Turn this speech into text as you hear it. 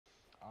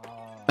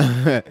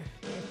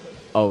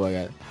Oh my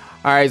god.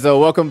 All right, so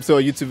welcome to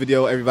a YouTube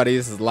video, everybody.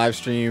 This is a live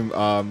stream.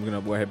 I'm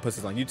gonna go ahead and put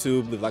this on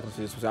YouTube. Leave a like on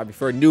this subscribe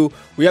before new.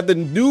 We have the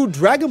new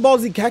Dragon Ball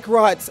Z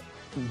Kakarot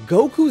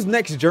Goku's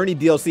Next Journey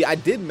DLC. I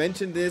did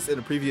mention this in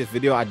a previous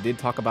video. I did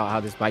talk about how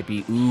this might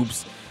be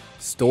Oob's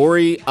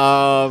story.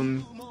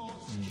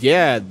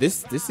 Yeah,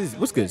 this is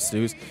what's good,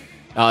 Snooze.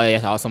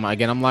 Yeah, awesome.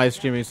 Again, I'm live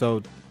streaming,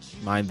 so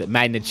mind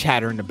the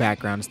chatter in the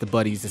background. It's the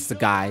buddies, it's the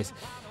guys.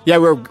 Yeah,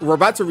 we're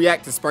about to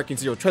react to Sparking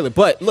Zero trailer,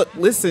 but look,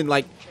 listen,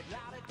 like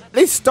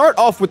they start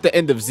off with the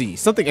end of Z.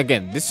 Something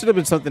again, this should have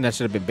been something that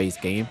should have been base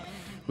game.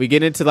 We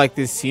get into like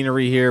this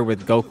scenery here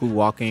with Goku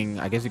walking.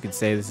 I guess you could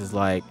say this is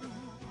like,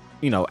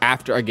 you know,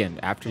 after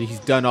he's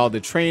done all the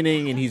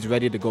training and he's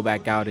ready to go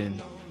back out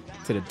into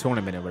the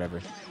tournament or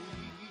whatever.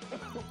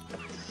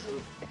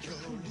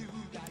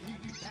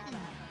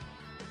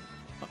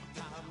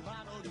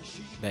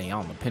 Dang, y'all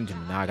on the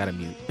pendulum now. I gotta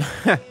mute.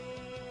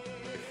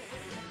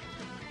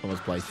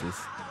 Almost place this.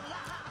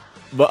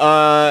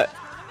 But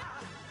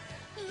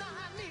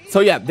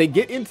so yeah, they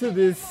get into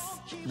this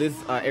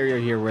area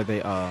here where they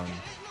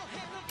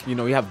you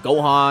know, you have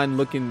Gohan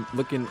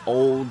looking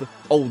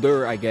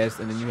older, I guess,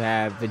 and then you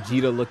have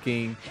Vegeta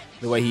looking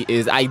the way he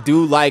is. I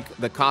do like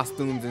the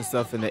costumes and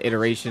stuff and the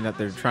iteration that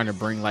they're trying to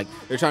bring. Like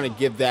they're trying to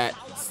give that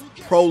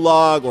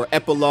prologue or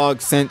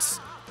epilogue sense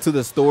to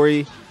the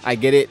story. I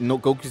get it, no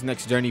Goku's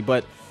Next Journey,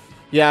 but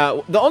yeah,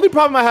 the only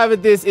problem I have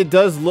with this, it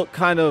does look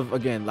kind of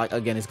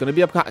it's gonna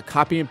be a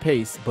copy and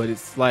paste, but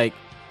it's like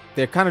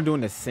they're kind of doing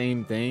the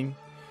same thing.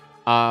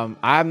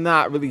 I'm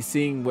not really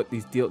seeing what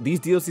these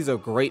DLCs are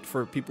great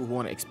for people who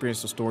want to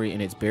experience the story in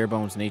its bare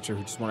bones nature,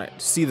 who just want to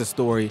see the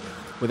story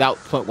without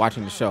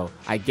watching the show.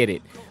 I get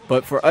it,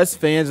 but for us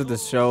fans of the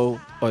show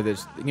or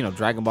this, you know,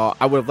 Dragon Ball,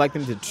 I would have liked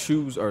them to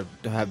choose or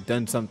to have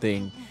done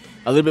something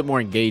a little bit more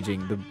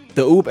engaging.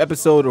 The Oob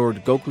episode or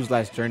Goku's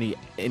Last Journey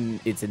in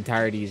its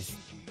entirety is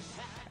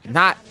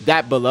not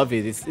that beloved.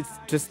 It's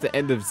just the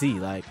end of Z.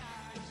 Like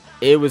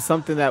it was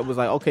something that was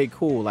like, okay,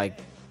 cool, like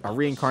a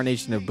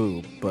reincarnation of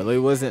Boob, but it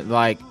wasn't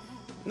like,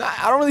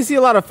 I don't really see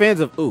a lot of fans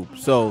of Oob.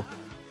 So,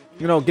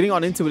 you know, getting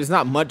on into it, it's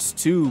not much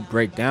to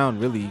break down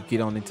really.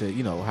 Get on into,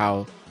 you know,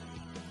 how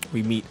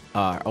we meet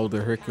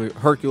older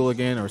Hercule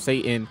again, or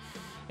Satan,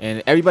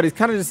 and everybody's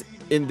kind of just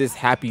in this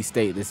happy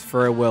state, this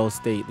farewell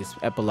state, this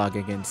epilogue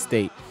again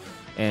state,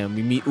 and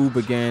we meet Oob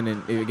again.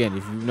 And again,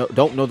 if you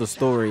don't know the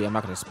story, I'm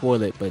not going to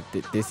spoil it, but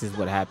this is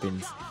what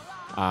happens.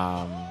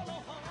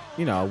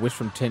 You know, a wish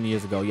from 10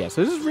 years ago. Yeah,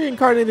 so this is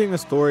reincarnating the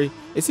story.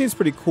 It seems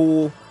pretty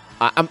cool.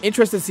 I'm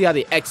interested to see how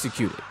they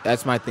execute it.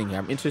 That's my thing here.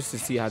 I'm interested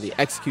to see how they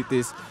execute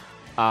this.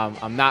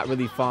 I'm not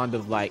really fond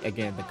of, like,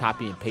 again, the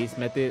copy and paste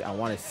method. I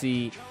want to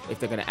see if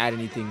they're going to add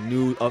anything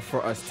new up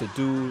for us to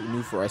do,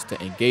 new for us to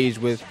engage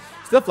with,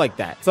 stuff like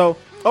that. So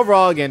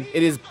overall, again,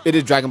 it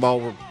is Dragon Ball.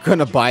 We're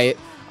gonna buy it.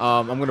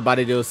 I'm gonna buy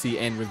the DLC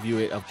and review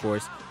it, of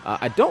course.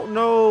 I don't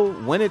know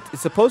when it's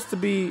supposed to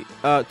be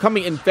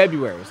coming in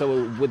February.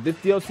 So this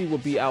DLC will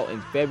be out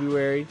in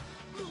February.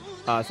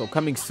 So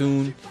coming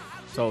soon.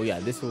 So yeah,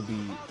 this will be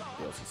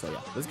DLC. So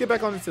yeah, let's get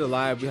back on into the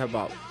live. We have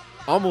about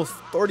almost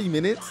 30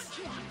 minutes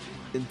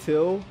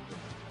until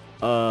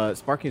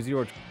Sparking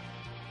Zero